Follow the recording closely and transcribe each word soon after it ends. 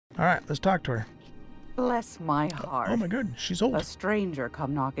Alright, let's talk to her. Bless my heart. Oh my goodness, she's old. A stranger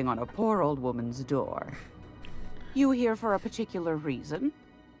come knocking on a poor old woman's door. You here for a particular reason?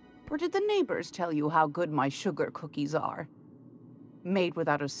 Or did the neighbors tell you how good my sugar cookies are? Made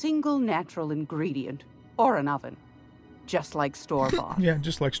without a single natural ingredient or an oven. Just like store-bought. Yeah,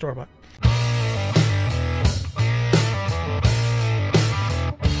 just like store-bought.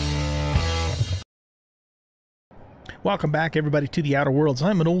 Welcome back, everybody, to the Outer Worlds.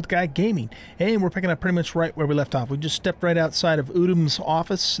 I'm an old guy gaming, and we're picking up pretty much right where we left off. We just stepped right outside of Udum's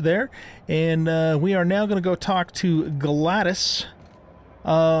office there, and we are now going to go talk to Gladys,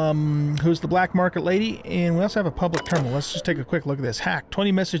 who's the black market lady, and we also have a public terminal. Let's just take a quick look at this. Hack,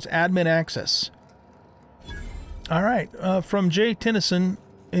 20 message admin access. All right, from Jay Tennyson,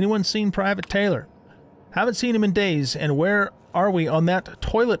 anyone seen Private Taylor? Haven't seen him in days, and where are we on that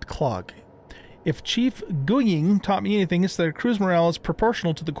toilet clog? If Chief Guying taught me anything, it's that a crew's morale is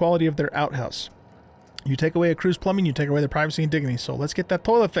proportional to the quality of their outhouse. You take away a crew's plumbing, you take away their privacy and dignity. So let's get that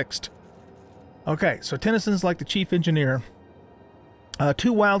toilet fixed. Okay, so Tennyson's like the chief engineer.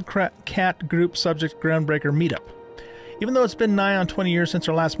 2 Wildcat group subject Groundbreaker meetup. Even though it's been nigh on 20 years since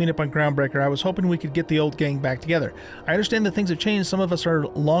our last meetup on Groundbreaker, I was hoping we could get the old gang back together. I understand that things have changed. Some of us are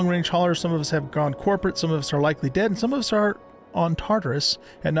long-range haulers, some of us have gone corporate, some of us are likely dead, and some of us are on Tartarus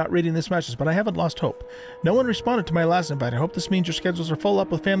and not reading this message, but I haven't lost hope. No one responded to my last invite. I hope this means your schedules are full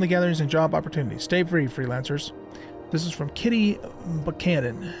up with family gatherings and job opportunities. Stay free, freelancers. This is from Kitty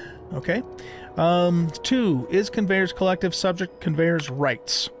Buchanan. Okay. 2, is Conveyors Collective subject Conveyors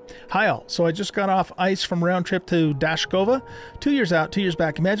Rights? Hi all. So I just got off ice from round trip to Dashkova. 2 years out, 2 years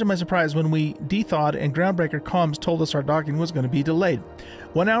back. Imagine my surprise when we de-thawed and Groundbreaker comms told us our docking was going to be delayed.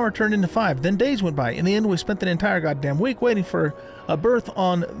 1 hour turned into 5, then days went by. In the end, we spent the entire goddamn week waiting for a berth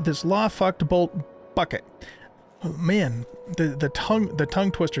on this law-fucked bolt bucket. Oh, man, the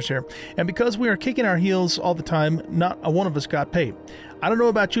tongue twisters here. And because we are kicking our heels all the time, not a one of us got paid. I don't know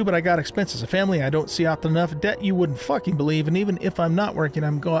about you, but I got expenses. A family I don't see often enough. Debt you wouldn't fucking believe. And even if I'm not working,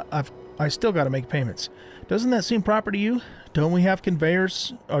 I still got to make payments. Doesn't that seem proper to you? Don't we have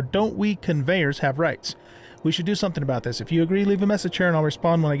conveyors, or don't we conveyors have rights? We should do something about this. If you agree, leave a message here and I'll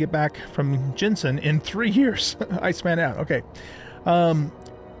respond when I get back from Jensen in 3 years. Iceman out. Okay.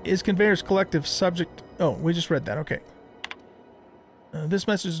 Is Conveyors Collective subject... Oh, we just read that. Okay. This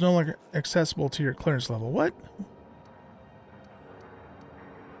message is no longer accessible to your clearance level. What?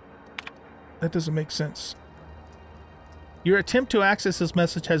 That doesn't make sense. Your attempt to access this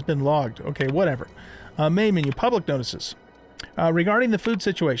message has been logged. Okay, whatever. Main menu, public notices. Regarding the food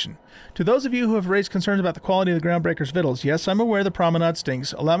situation, to those of you who have raised concerns about the quality of the Groundbreaker's victuals, yes, I'm aware the promenade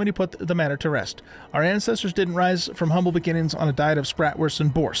stinks. Allow me to put the matter to rest. Our ancestors didn't rise from humble beginnings on a diet of spratwurst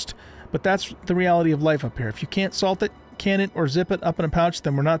and borst. But that's the reality of life up here. If you can't salt it, can it, or zip it up in a pouch,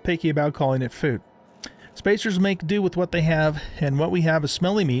 then we're not picky about calling it food. Spacers make do with what they have, and what we have is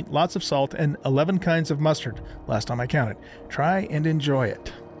smelly meat, lots of salt, and 11 kinds of mustard, last time I counted. Try and enjoy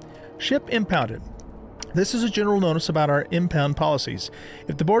it. Ship impounded. This is a general notice about our impound policies.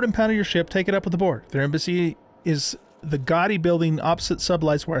 If the board impounded your ship, take it up with the board. Their embassy is the gaudy building opposite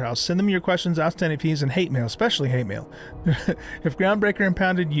Sublights warehouse. Send them your questions, outstanding fees, and hate mail, especially hate mail. If Groundbreaker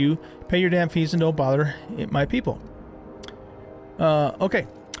impounded you, pay your damn fees and don't bother my people. Okay.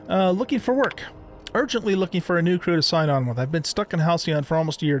 Looking for work. Urgently looking for a new crew to sign on with. I've been stuck in Halcyon for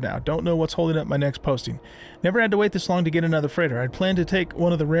almost a year now. Don't know what's holding up my next posting. Never had to wait this long to get another freighter. I'd planned to take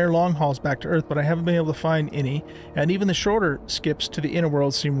one of the rare long hauls back to Earth, but I haven't been able to find any, and even the shorter skips to the inner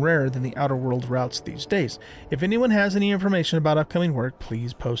world seem rarer than the outer world routes these days. If anyone has any information about upcoming work,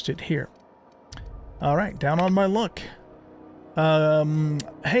 please post it here. Alright, down on my luck.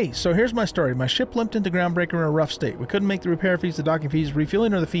 Hey, so here's my story. My ship limped into Groundbreaker in a rough state. We couldn't make the repair fees, the docking fees,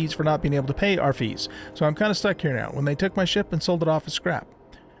 refueling, or the fees for not being able to pay our fees. So I'm kind of stuck here now. When they took my ship and sold it off as scrap.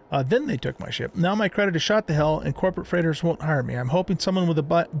 Then they took my ship. Now my credit is shot to hell and corporate freighters won't hire me. I'm hoping someone with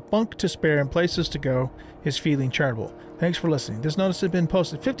a bunk to spare and places to go is feeling charitable. Thanks for listening. This notice has been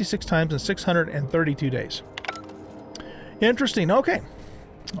posted 56 times in 632 days. Interesting. Okay.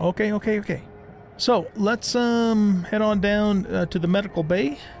 Okay. So, let's head on down to the medical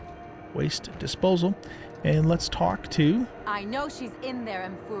bay, waste disposal, and let's talk to... I know she's in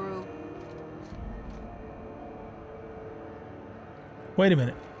there, Mfuru. Wait a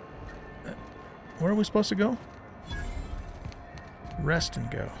minute. Where are we supposed to go? Rest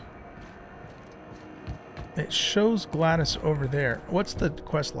and go. It shows Gladys over there. What's the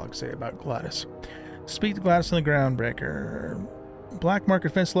quest log say about Gladys? Speak to Gladys on the Groundbreaker. Black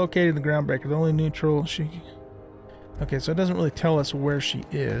market fence located in the Groundbreaker. The only neutral she... Okay, so it doesn't really tell us where she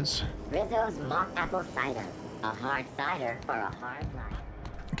is. Rizzo's mock apple cider. A hard cider for a hard life.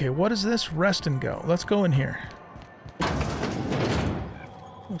 Okay, what is this? Rest and go. Let's go in here.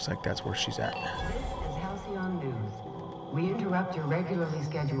 Looks like that's where she's at. This is Halcyon News. We interrupt your regularly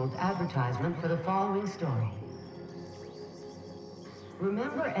scheduled advertisement for the following story.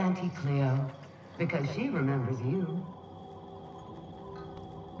 Remember Auntie Cleo? Because she remembers you.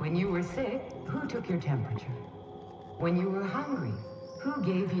 When you were sick, who took your temperature? When you were hungry, who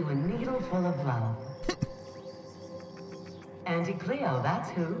gave you a needle full of love? Auntie Cleo,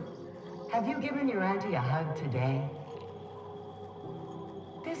 that's who. Have you given your auntie a hug today?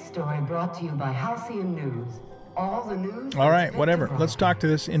 This story brought to you by Halcyon News. All the news. All right, whatever. Let's talk to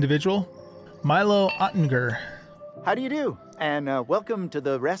this individual. Milo Ottinger. How do you do? And welcome to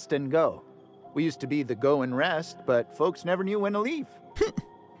the Rest and Go. We used to be the Go and Rest, but folks never knew when to leave.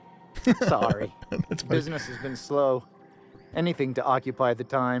 Sorry. That's funny. Business has been slow. Anything to occupy the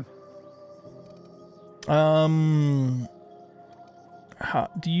time.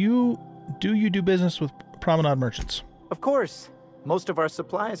 Do you do business with Promenade Merchants? Of course. Most of our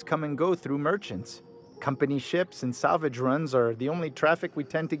supplies come and go through merchants. Company ships and salvage runs are the only traffic we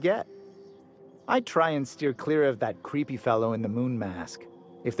tend to get. I try and steer clear of that creepy fellow in the moon mask.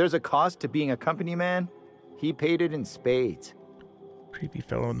 If there's a cost to being a company man, he paid it in spades. Creepy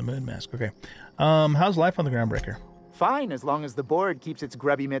fellow in the moon mask. Okay. How's life on the Groundbreaker? Fine, as long as the board keeps its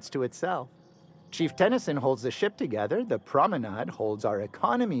grubby mitts to itself. Chief Tennyson holds the ship together, the Promenade holds our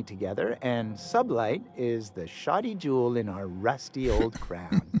economy together, and Sublight is the shoddy jewel in our rusty old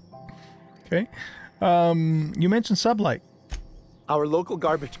crown. Okay. You mentioned Sublight. Our local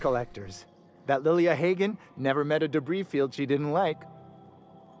garbage collectors. That Lilia Hagen never met a debris field she didn't like.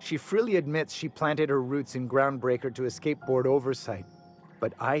 She freely admits she planted her roots in Groundbreaker to escape board oversight.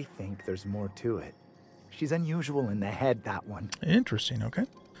 But I think there's more to it. She's unusual in the head, that one. Interesting, okay.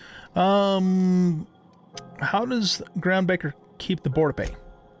 How does Groundbreaker keep the board at bay?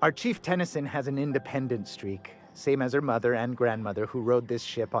 Our Chief Tennyson has an independent streak, same as her mother and grandmother who rode this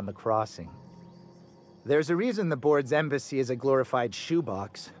ship on the crossing. There's a reason the board's embassy is a glorified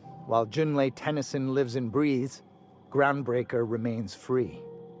shoebox. While Junlei Tennyson lives and breathes, Groundbreaker remains free.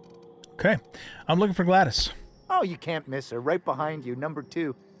 Okay. I'm looking for Gladys. Oh, you can't miss her. Right behind you, number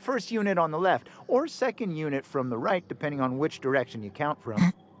 2. First unit on the left, or second unit from the right, depending on which direction you count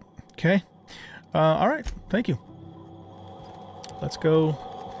from. Okay. All right. Thank you. Let's go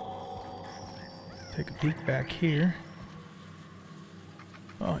take a peek back here.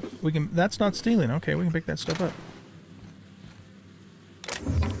 Oh, we can. That's not stealing. Okay, we can pick that stuff up.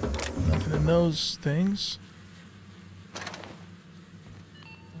 Nothing in those things.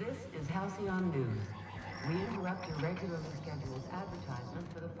 This is Halcyon News. We interrupt your regularly scheduled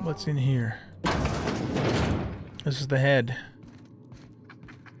advertisement for the following. What's in here? This is the head.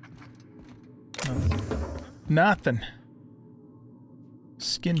 Nothing.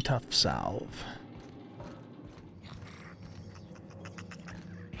 Skin tough salve.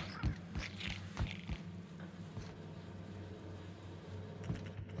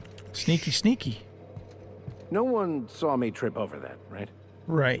 Sneaky, sneaky. No one saw me trip over that, right?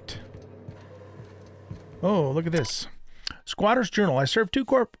 Right. Oh, look at this. Squatter's Journal. I served 2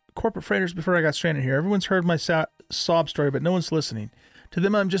 corporate freighters before I got stranded here. Everyone's heard my sob story, but no one's listening. To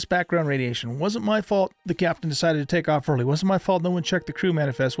them, I'm just background radiation. Wasn't my fault the captain decided to take off early. Wasn't my fault no one checked the crew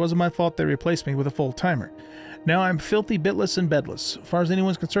manifest. Wasn't my fault they replaced me with a full-timer. Now I'm filthy, bitless, and bedless. As far as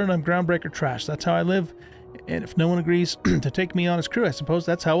anyone's concerned, I'm Groundbreaker trash. That's how I live. And if no one agrees to take me on as crew, I suppose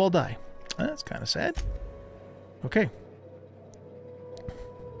that's how I'll die. That's kind of sad. Okay.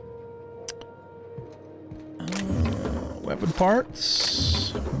 Weapon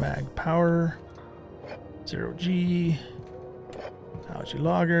parts. Mag power. 0G. Algae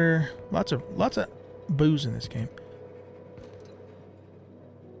lager. Lots of booze in this game.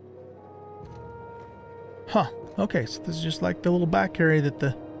 Huh. Okay, so this is just like the little back area that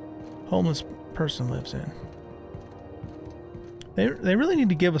the homeless person lives in. They really need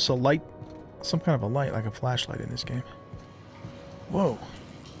to give us a light, some kind of a light, like a flashlight in this game. Whoa.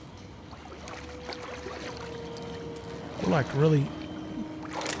 We're like really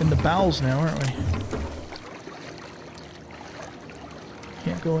in the bowels now, aren't we?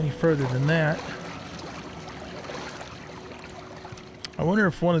 Can't go any further than that. I wonder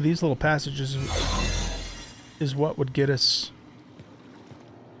if one of these little passages is what would get us...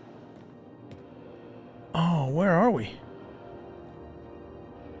 Oh, where are we?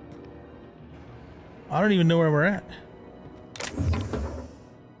 I don't even know where we're at.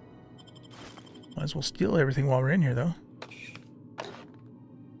 Might as well steal everything while we're in here, though.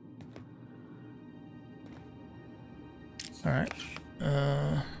 Alright.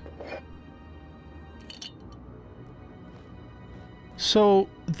 So,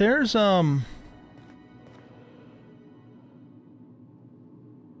 there's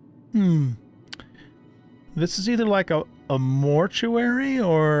this is either like a mortuary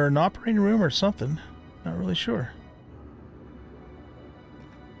or an operating room or something. Not really sure.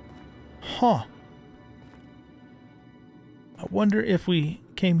 Huh. I wonder if we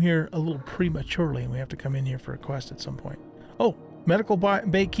came here a little prematurely and we have to come in here for a quest at some point. Oh, medical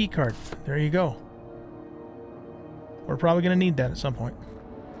bay key card. There you go. We're probably going to need that at some point.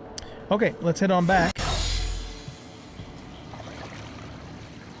 Okay, let's head on back.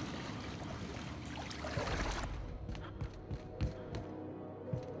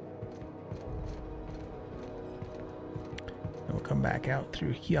 And we'll come back out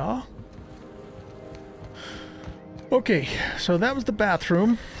through here. Okay, so that was the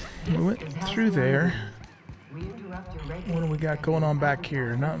bathroom. We went through there. What do we got going on back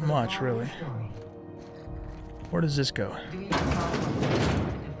here? Not much, really. Where does this go?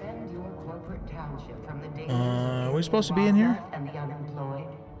 Are we supposed to be in here?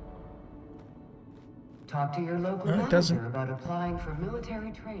 Talk to your local manager about applying for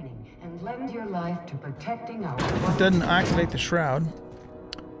military training and lend your life to protecting our... It doesn't activate the shroud.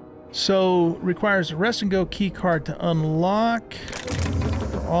 So, requires a rest and go key card to unlock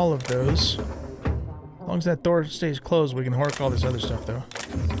all of those. As long as that door stays closed, we can hork all this other stuff, though.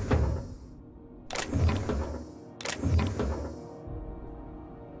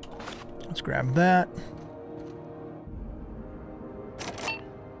 Let's grab that.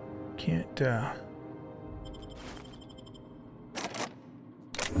 Can't,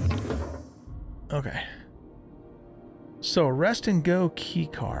 okay. So, rest and go key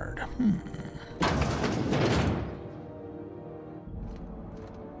card.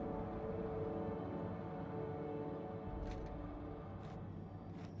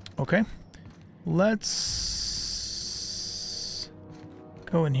 Okay. Let's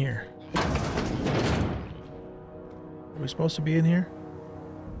go in here. Are we supposed to be in here?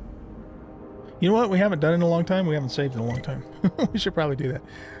 You know what? We haven't done in a long time. We haven't saved in a long time. We should probably do that.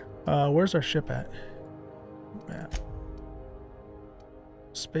 Where's our ship at? Map.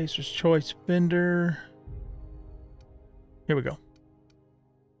 Spacer's Choice Fender. Here we go.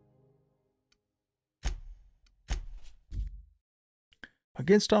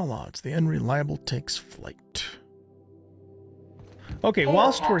 Against all odds, the unreliable takes flight. Okay, Hey,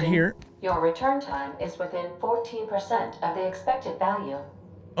 whilst we're Captain. here... Your return time is within 14% of the expected value.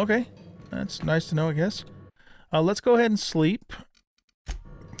 Okay, that's nice to know, I guess. Let's go ahead and sleep.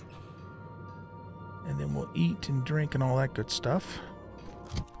 And then we'll eat and drink and all that good stuff.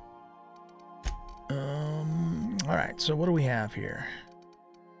 Alright, so what do we have here?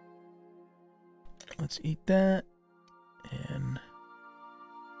 Let's eat that.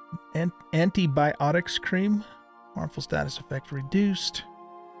 And antibiotics cream. Harmful status effect reduced.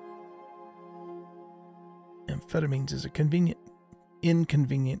 Amphetamines is a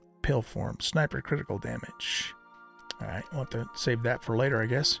inconvenient pill form. Sniper critical damage. Alright, I'll have to save that for later, I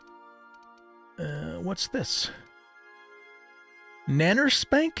guess. What's this? Nanner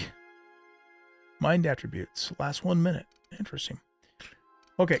Spank? Mind attributes. Last 1 minute. Interesting.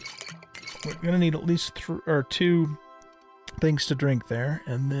 Okay. We're going to need at least 2 things to drink there.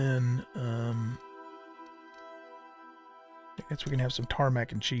 And then, I guess we can have some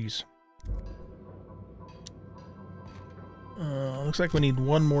tarmac and cheese. Looks like we need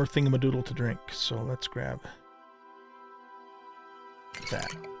 1 more thingamadoodle to drink. So let's grab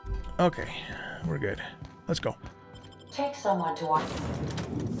that. Okay. We're good. Let's go. Take someone to watch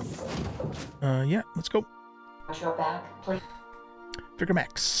Yeah, let's go. your back, please. Figure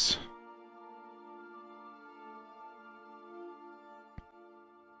Max.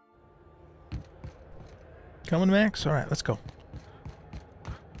 Coming, Max? Alright, let's go.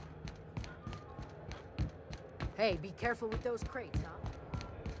 Hey, be careful with those crates, huh?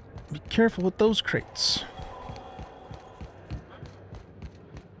 Be careful with those crates.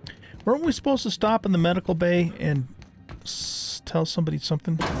 Weren't we supposed to stop in the medical bay and tell somebody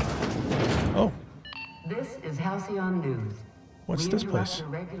something? Oh. This is Halcyon News. What's this place? The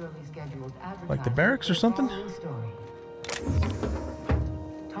regularly scheduled Like the barracks or something?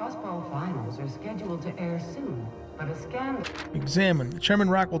 Tossball finals are scheduled to air soon, but a scandal... Examine. Chairman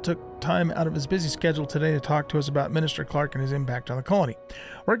Rockwell took time out of his busy schedule today to talk to us about Minister Clark and his impact on the colony.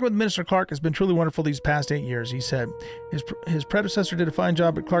 Working with Minister Clark has been truly wonderful these past 8 years, he said. His predecessor did a fine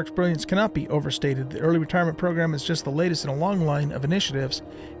job, but Clark's brilliance cannot be overstated. The early retirement program is just the latest in a long line of initiatives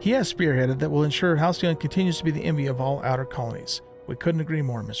he has spearheaded that will ensure Halcyon continues to be the envy of all outer colonies. We couldn't agree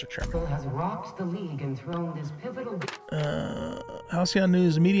more, Mr. Chairman. has rocked the league and thrown this pivotal... Halcyon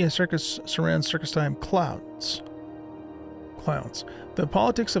News media circus surrounds circus time clouds. clowns. The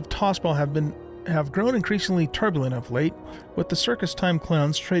politics of Tossball have grown increasingly turbulent of late, with the circus time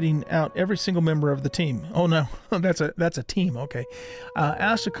clowns trading out every single member of the team. Oh no, that's a team, okay.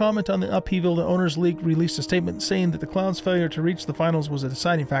 Asked to comment on the upheaval, the Owners League released a statement saying that the clowns' failure to reach the finals was a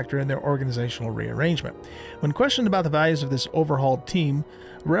deciding factor in their organizational rearrangement. When questioned about the values of this overhauled team,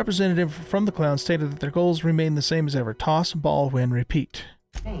 a representative from the clowns stated that their goals remain the same as ever: toss, ball, win, repeat.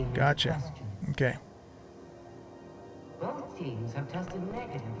 Gotcha. Okay. Both teams have tested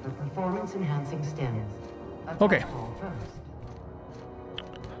negative for performance-enhancing stims. Okay. Ball first.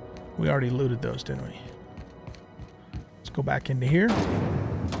 We already looted those, didn't we? Let's go back into here. Those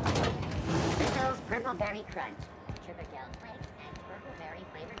purple berry crunch, sugar gel flakes, and purple berry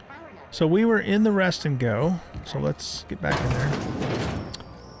flavored power nuts. So we were in the rest and go. So let's get back in there.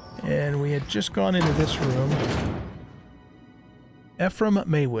 And we had just gone into this room. Ephraim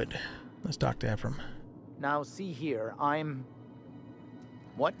Maywood. Let's talk to Ephraim. Now, see here,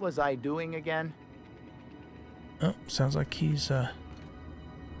 what was I doing again? Oh, sounds like he's,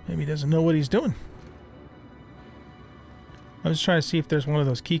 maybe he doesn't know what he's doing. I was trying to see if there's one of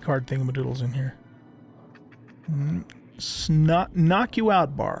those keycard thingamadoodles in here. Knock you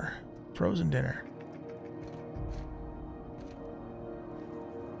out bar. Frozen dinner.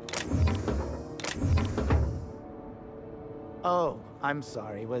 Oh, I'm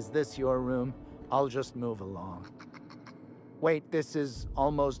sorry. Was this your room? I'll just move along. Wait, this is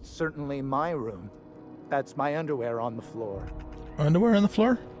almost certainly my room. That's my underwear on the floor. Underwear on the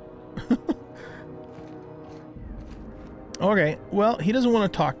floor? Okay, well, he doesn't want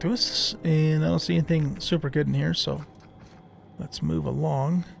to talk to us, and I don't see anything super good in here, so let's move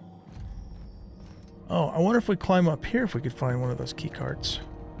along. Oh, I wonder if we climb up here if we could find one of those key cards.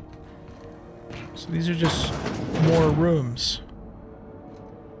 So these are just more rooms.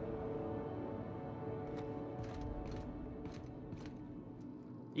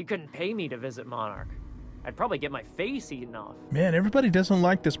 You couldn't pay me to visit Monarch. I'd probably get my face eaten off. Man, everybody doesn't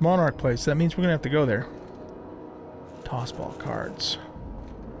like this Monarch place. That means we're gonna have to go there. Tossball cards.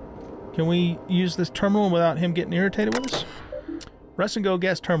 Can we use this terminal without him getting irritated with us? Rest and Go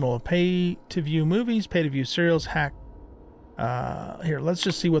guest terminal. Pay to view movies, pay to view serials, hack. Here, let's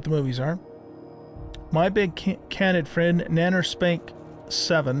just see what the movies are. My Big Candid Friend, Nanner Spank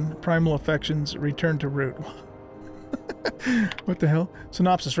 7, Primal Affections, Return to Root. What the hell?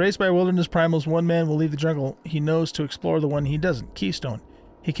 Synopsis. Raised by wilderness primals, one man will leave the jungle he knows to explore the one he doesn't. Keystone.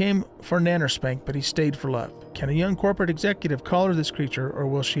 He came for Nannerspank, but he stayed for love. Can a young corporate executive collar this creature, or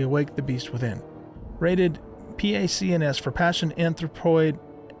will she awake the beast within? Rated PACNS for passion, anthropoid,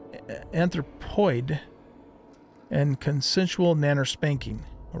 and consensual nannerspanking.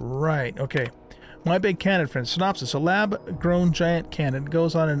 Right, okay. My Big Canid Friend. Synopsis. A lab-grown giant canid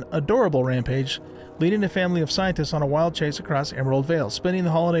goes on an adorable rampage, leading a family of scientists on a wild chase across Emerald Vale. Spending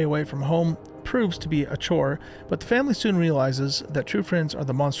the holiday away from home proves to be a chore, but the family soon realizes that true friends are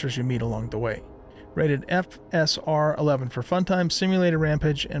the monsters you meet along the way. Rated FSR 11 for fun time, simulated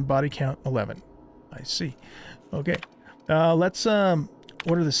rampage, and body count 11. I see. Okay. Let's,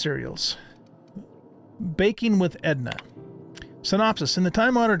 what are the cereals? Baking with Edna. Synopsis. In the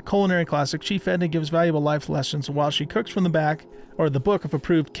time-honored culinary classic, Chief Edna gives valuable life lessons while she cooks from the book of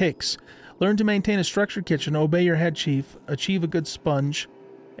approved cakes. Learn to maintain a structured kitchen, obey your head chief, achieve a good sponge,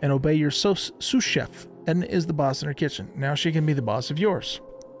 and obey your sous chef. Edna is the boss in her kitchen. Now she can be the boss of yours.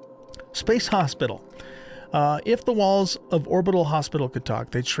 Space Hospital. If the walls of Orbital Hospital could talk,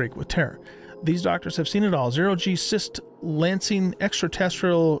 they'd shriek with terror. These doctors have seen it all. Zero-G cyst lancing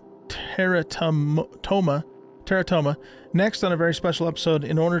extraterrestrial teratoma. Next, on a very special episode,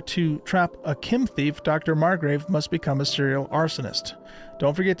 in order to trap a Kim thief, Dr. Margrave must become a serial arsonist.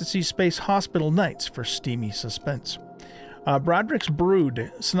 Don't forget to see Space Hospital Nights for steamy suspense. Broderick's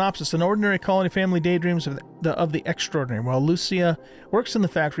Brood. Synopsis. An ordinary colony family daydreams of the extraordinary. While Lucia works in the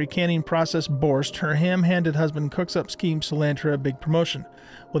factory canning processed borscht, her ham-handed husband cooks up schemes to land her a big promotion.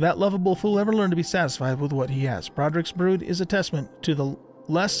 Will that lovable fool ever learn to be satisfied with what he has? Broderick's Brood is a testament to the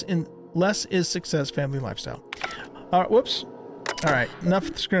less is success family lifestyle. Whoops. All right,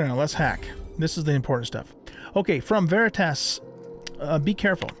 enough screwing around. Let's hack. This is the important stuff. Okay, from Veritas, be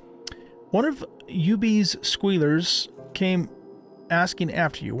careful. One of UB's squealers came asking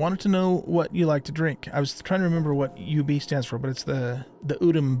after you. Wanted to know what you like to drink. I was trying to remember what UB stands for, but it's the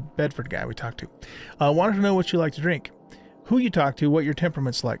Udom Bedford guy we talked to. Wanted to know what you like to drink. Who you talk to, what your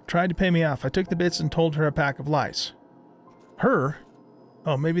temperament's like. Tried to pay me off. I took the bits and told her a pack of lies. Her?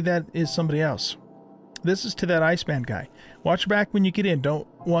 Oh, maybe that is somebody else. This is to that Iceman guy. Watch your back when you get in. Don't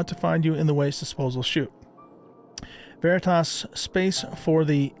want to find you in the waste disposal chute. Veritas space for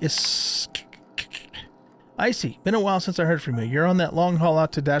the Icy, been a while since I heard from you. You're on that long haul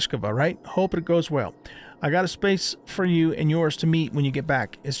out to Dashkova, right? Hope it goes well. I got a space for you and yours to meet when you get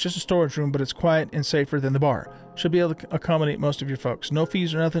back. It's just a storage room, but it's quiet and safer than the bar. Should be able to accommodate most of your folks. No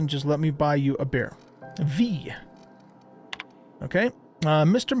fees or nothing, just let me buy you a beer. V. Okay.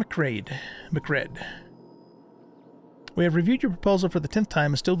 Mr. McRed. We have reviewed your proposal for the 10th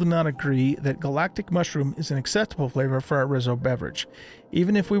time and still do not agree that galactic mushroom is an acceptable flavor for our Rizzo beverage.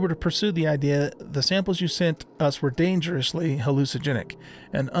 Even if we were to pursue the idea, the samples you sent us were dangerously hallucinogenic.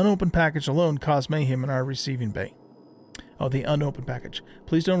 An unopened package alone caused mayhem in our receiving bay. Oh, the unopened package.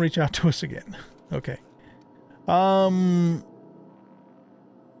 Please don't reach out to us again. Okay.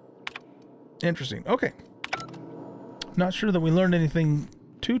 Interesting. Okay. Not sure that we learned anything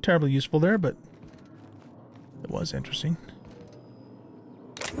too terribly useful there, but it was interesting.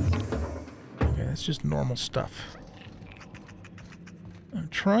 Okay, that's just normal stuff. I'm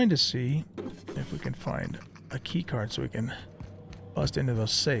trying to see if we can find a key card so we can bust into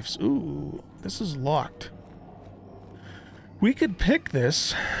those safes. Ooh, this is locked. We could pick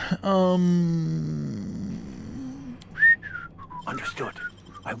this. Understood.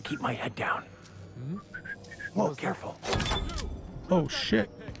 I will keep my head down. Whoa, careful. Oh, shit.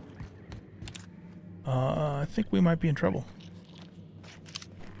 I think we might be in trouble.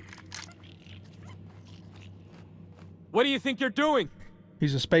 What do you think you're doing?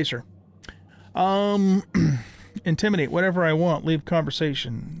 He's a spacer. Intimidate, whatever I want. Leave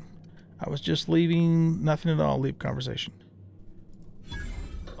conversation. I was just leaving. Nothing at all. Leave conversation.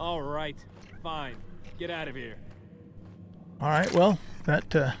 All right. Fine. Get out of here. All right, well, that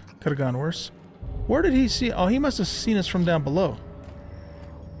could have gone worse. Where did he see? Oh, he must have seen us from down below.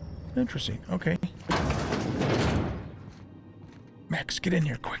 Interesting. Okay. Max, get in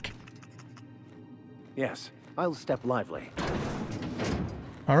here quick. Yes, I'll step lively.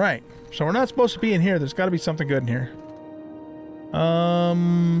 All right. So we're not supposed to be in here. There's got to be something good in here.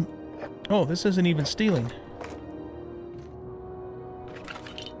 Oh, this isn't even stealing.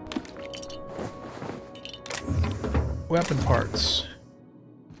 Weapon parts.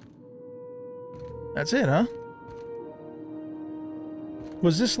 That's it, huh?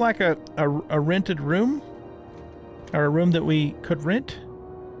 Was this like a rented room? Or a room that we could rent?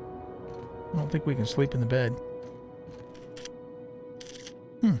 I don't think we can sleep in the bed.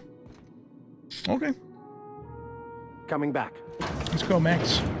 Okay. Coming back. Let's go,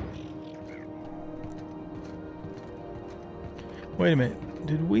 Max. Wait a minute.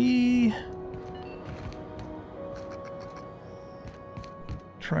 Did we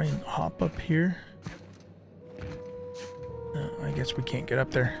try and hop up here? I guess we can't get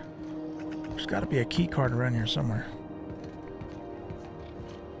up there. There's got to be a key card around here somewhere.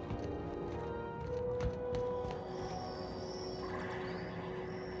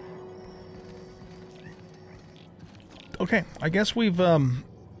 Okay, I guess we've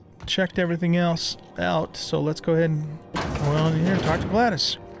checked everything else out, so let's go ahead and go on in here and talk to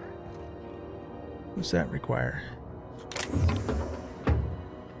Gladys. What's that require?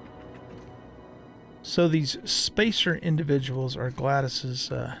 So these spacer individuals are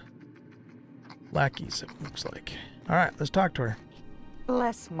Gladys's lackeys, it looks like. All right, let's talk to her.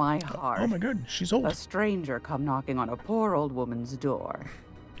 Bless my heart. Oh my goodness, she's old. A stranger come knocking on a poor old woman's door.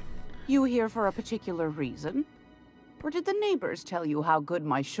 You here for a particular reason? Or did the neighbors tell you how good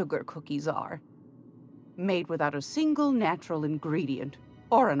my sugar cookies are? Made without a single natural ingredient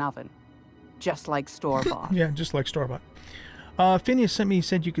or an oven. Just like store-bought. Yeah, just like store-bought. Phineas sent me,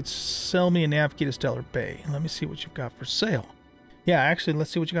 said you could sell me a nav key to Stellar Bay. Let me see what you've got for sale. Yeah, actually,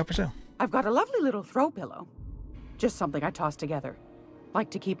 let's see what you got for sale. I've got a lovely little throw pillow. Just something I toss together. Like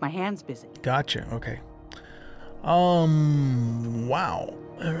to keep my hands busy. Gotcha, okay. Wow.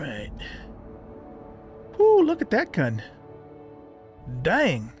 All right. Ooh, look at that gun.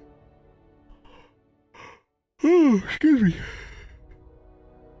 Dang. Oh, excuse me.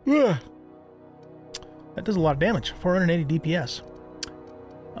 Ah. That does a lot of damage. 480 DPS.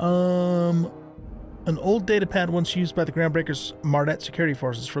 An old data pad once used by the Groundbreakers Mardet security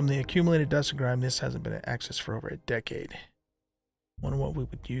forces. From the accumulated dust and grime, this hasn't been accessed for over a decade. Wonder what we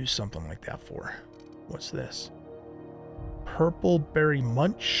would use something like that for. What's this? Purple berry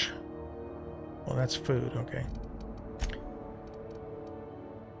munch? Well, that's food, okay.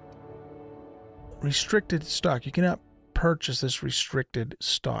 Restricted stock. You cannot purchase this restricted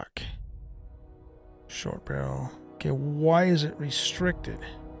stock. Short barrel. Okay, why is it restricted?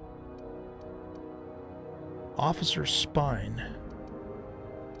 Officer spine.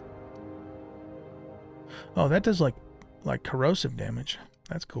 Oh, that does like corrosive damage.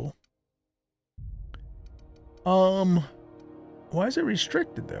 That's cool. Why is it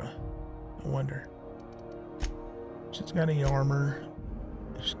restricted though? I wonder. She's got any armor.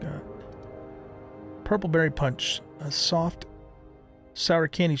 She's got purple berry punch, a soft sour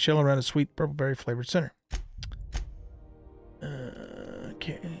candy shell around a sweet purple berry flavored center.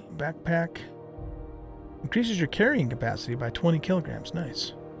 Okay, backpack. Increases your carrying capacity by 20 kilograms.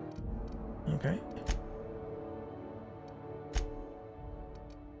 Nice. Okay.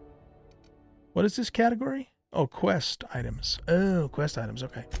 What is this category? Oh, quest items. Oh, quest items.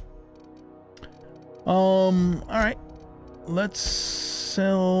 Okay. All right. Let's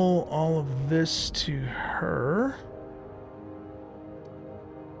sell all of this to her.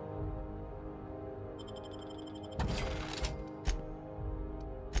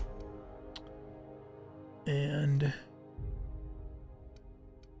 And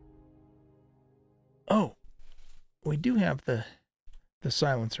oh, we do have the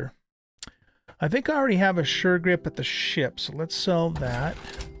silencer. I think I already have a sure grip at the ship, so let's sell that.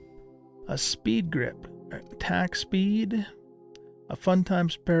 A speed grip, attack speed, a fun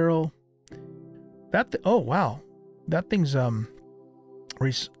times barrel. Oh wow, that thing's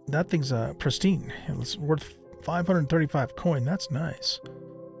pristine. It's worth 535 coin. That's nice.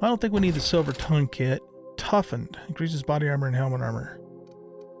 I don't think we need the silver tongue kit. Toughened, increases body armor and helmet armor.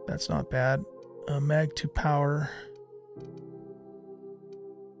 That's not bad. Mag 2 power.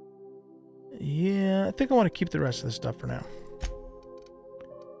 Yeah, I think I want to keep the rest of this stuff for now.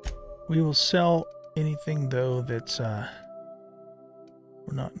 We will sell anything though that's we're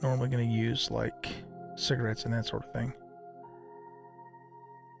not normally going to use, like cigarettes and that sort of thing.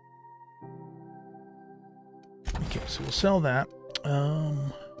 Okay, so we'll sell that.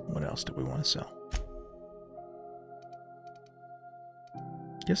 What else do we want to sell?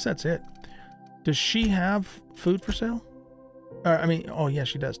 Guess that's it. Does she have food for sale? I mean, oh yeah,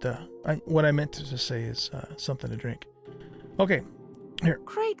 she does. Duh. What I meant to just say is something to drink. Okay, here.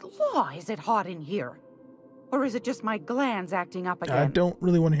 Great law, is it hot in here? Or is it just my glands acting up again? I don't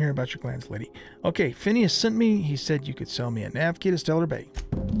really want to hear about your glands, lady. Okay, Phineas sent me. He said you could sell me a nav key to Stellar Bay.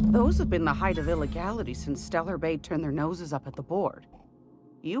 Those have been the height of illegality since Stellar Bay turned their noses up at the board.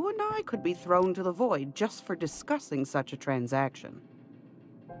 You and I could be thrown to the void just for discussing such a transaction.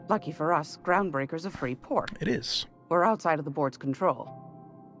 Lucky for us, Groundbreaker's a free port. It is. We're outside of the board's control.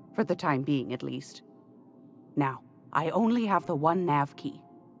 For the time being, at least. Now, I only have the one nav key.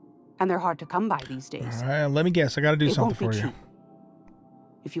 And they're hard to come by these days. All right, let me guess. I got to do something for you.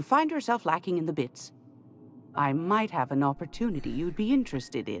 If you find yourself lacking in the bits, I might have an opportunity you'd be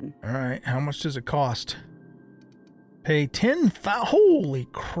interested in. All right, how much does it cost? Pay 10,000. Holy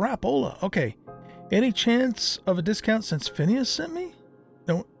crapola. Okay. Any chance of a discount since Phineas sent me?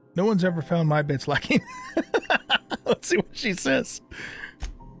 No one's ever found my bits lacking. Let's see what she says.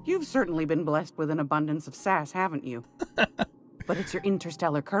 You've certainly been blessed with an abundance of sass, haven't you? But it's your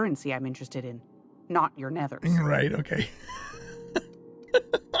interstellar currency I'm interested in, not your nethers. Right, okay.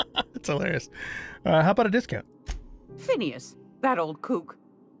 That's hilarious. How about a discount? Phineas, that old kook.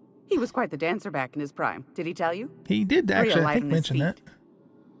 He was quite the dancer back in his prime. Did he tell you? He did actually, I think, mention that.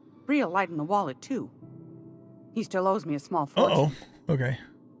 Real light in the wallet, too. He still owes me a small fortune. Uh-oh. Okay.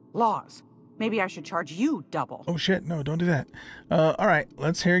 Laws. Maybe I should charge you double. Oh, shit. No, don't do that. All right.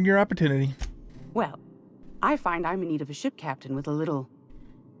 Let's hear your opportunity. Well, I find I'm in need of a ship captain with a little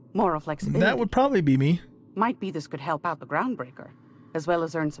moral flexibility. That would probably be me. Might be this could help out the Groundbreaker, as well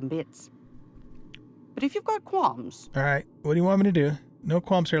as earn some bits. But if you've got qualms... All right. What do you want me to do? No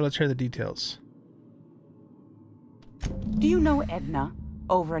qualms here. Let's hear the details. Do you know Edna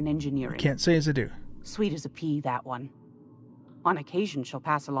over in engineering? Can't say as I do. Sweet as a pea, that one. On occasion, she'll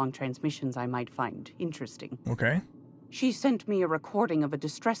pass along transmissions I might find interesting. Okay. She sent me a recording of a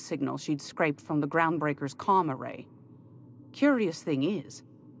distress signal she'd scraped from the Groundbreaker's comm array. Curious thing is,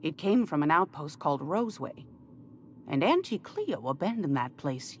 it came from an outpost called Roseway. And Auntie Cleo abandoned that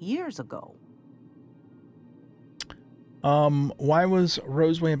place years ago. Why was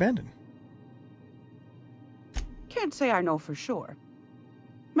Roseway abandoned? Can't say I know for sure.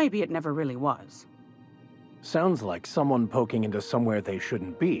 Maybe it never really was. Sounds like someone poking into somewhere they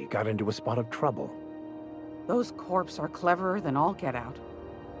shouldn't be got into a spot of trouble. Those corps are cleverer than all get out.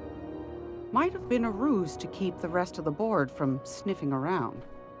 Might have been a ruse to keep the rest of the board from sniffing around.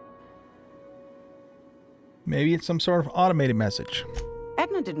 Maybe it's some sort of automated message.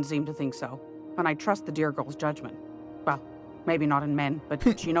 Edna didn't seem to think so, and I trust the dear girl's judgment. Well, maybe not in men,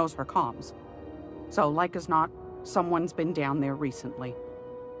 but she knows her comms. So, like as not, someone's been down there recently.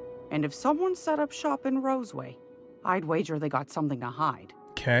 And if someone set up shop in Roseway, I'd wager they got something to hide.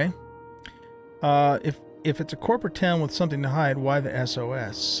 Okay. If it's a corporate town with something to hide, why the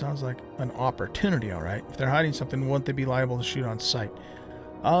SOS? Sounds like an opportunity, all right. If they're hiding something, won't they be liable to shoot on sight?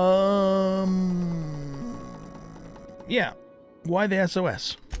 Yeah. Why the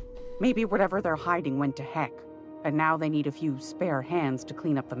SOS? Maybe whatever they're hiding went to heck, and now they need a few spare hands to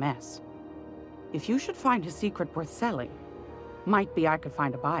clean up the mess. If you should find a secret worth selling, might be I could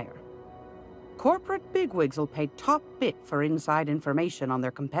find a buyer. Corporate bigwigs will pay top bit for inside information on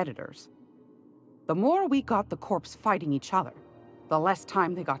their competitors. The more we got the corps fighting each other, the less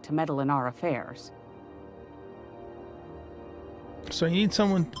time they got to meddle in our affairs. So you need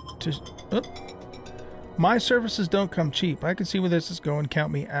someone to... Oh. My services don't come cheap. I can see where this is going.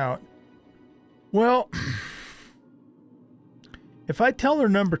 Count me out. Well, if I tell her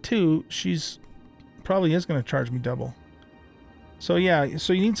number 2, she's probably is going to charge me double. So yeah,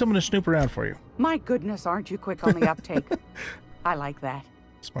 so you need someone to snoop around for you. My goodness, aren't you quick on the uptake? I like that.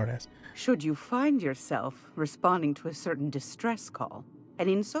 Smartass. Should you find yourself responding to a certain distress call, and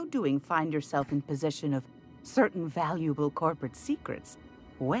in so doing find yourself in possession of certain valuable corporate secrets,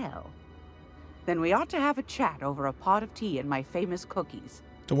 well, then we ought to have a chat over a pot of tea and my famous cookies.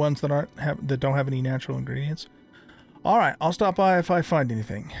 The ones that that don't have any natural ingredients. All right, I'll stop by if I find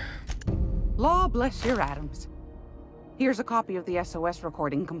anything. Law bless your atoms. Here's a copy of the SOS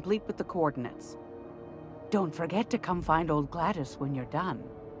recording, complete with the coordinates. Don't forget to come find old Gladys when you're done.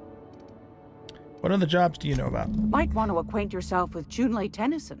 What other jobs do you know about? Might want to acquaint yourself with Junlei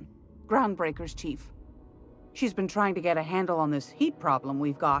Tennyson, Groundbreaker's chief. She's been trying to get a handle on this heat problem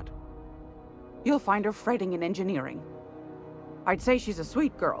we've got. You'll find her fretting in engineering. I'd say she's a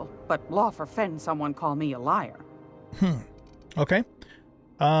sweet girl, but law forfend someone call me a liar. Okay.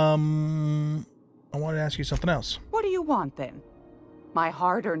 I wanted to ask you something else. What do you want, then? My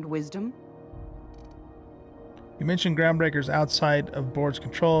hard-earned wisdom? You mentioned Groundbreaker's outside of board's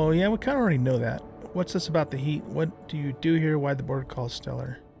control. Yeah, we kind of already know that. What's this about the heat? What do you do here? Why the board calls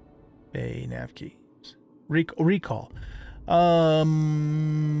Stellar Bay nav keys? Recall.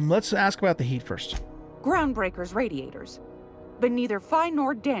 Let's ask about the heat first. Groundbreaker's radiators. Been neither fine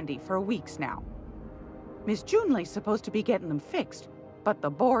nor dandy for weeks now. Miss Junlei's supposed to be getting them fixed, but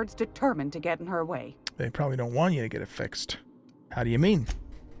the board's determined to get in her way. They probably don't want you to get it fixed. How do you mean?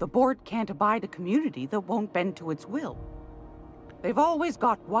 The board can't abide a community that won't bend to its will. They've always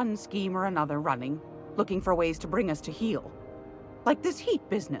got one scheme or another running, looking for ways to bring us to heel. Like this heat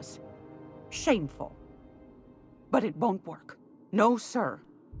business. Shameful. But it won't work. No, sir.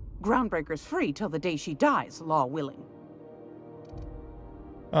 Groundbreaker's free till the day she dies, law willing.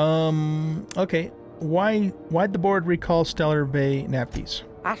 Okay. Why'd the board recall Stellar Bay nappies?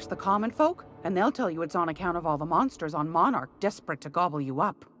 Ask the common folk, and they'll tell you it's on account of all the monsters on Monarch desperate to gobble you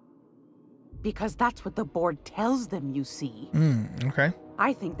up. Because that's what the board tells them, you see. Okay.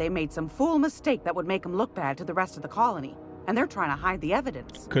 I think they made some fool mistake that would make them look bad to the rest of the colony, and they're trying to hide the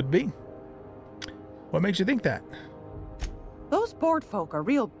evidence. Could be. What makes you think that? Those board folk are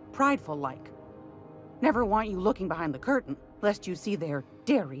real prideful-like. Never want you looking behind the curtain, lest you see their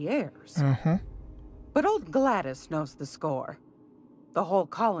derrieres. But old Gladys knows the score. The whole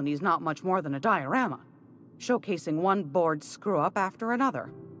colony's not much more than a diorama, showcasing one board screw-up after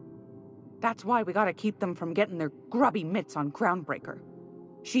another. That's why we gotta keep them from getting their grubby mitts on Groundbreaker.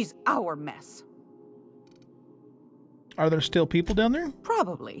 She's our mess. Are there still people down there?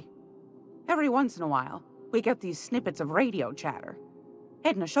 Probably. Every once in a while, we get these snippets of radio chatter.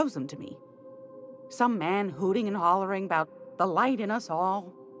 Edna shows them to me. Some man hooting and hollering about the light in us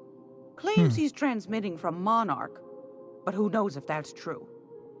all. Claims he's transmitting from Monarch, but who knows if that's true.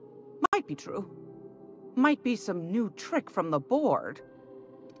 Might be true. Might be some new trick from the board.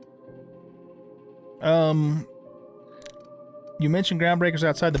 You mentioned Groundbreaker's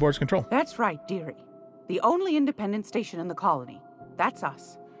outside the board's control. That's right, dearie. The only independent station in the colony. That's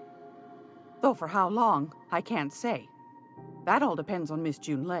us. Though for how long, I can't say. That all depends on Miss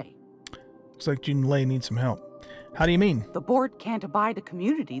Junlei. Looks like Junlei needs some help. How do you mean? The board can't abide a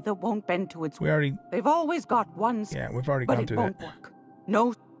community that won't bend to its will. They've always got one... Yeah, we've already gone through that. But it won't work.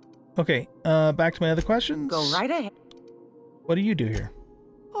 No... Okay, back to my other questions. Go right ahead. What do you do here?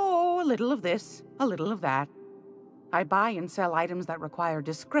 Oh, a little of this, a little of that. I buy and sell items that require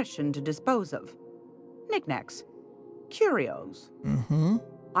discretion to dispose of. Knickknacks. Curios.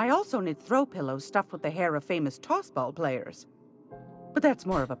 I also knit throw pillows stuffed with the hair of famous tossball players. But that's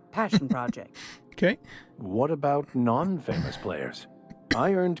more of a passion project. Okay. What about non-famous players?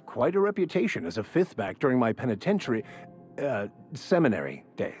 I earned quite a reputation as a fifth-back during my penitentiary, seminary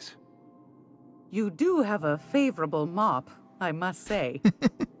days. You do have a favorable mop, I must say.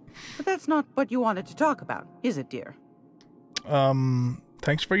 But that's not what you wanted to talk about, is it, dear?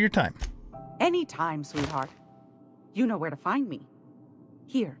 Thanks for your time. Anytime, sweetheart. You know where to find me.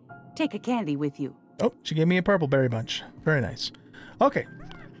 Here, take a candy with you. Oh, she gave me a purple berry bunch. Very nice. Okay,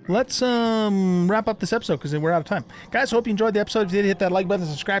 let's wrap up this episode because we're out of time. Guys, hope you enjoyed the episode. If you did, hit that like button,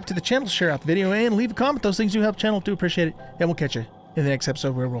 subscribe to the channel, share out the video, and leave a comment. Those things do help the channel. Do appreciate it. And we'll catch you in the next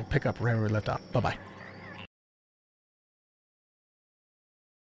episode where we'll pick up right where we left off. Bye-bye.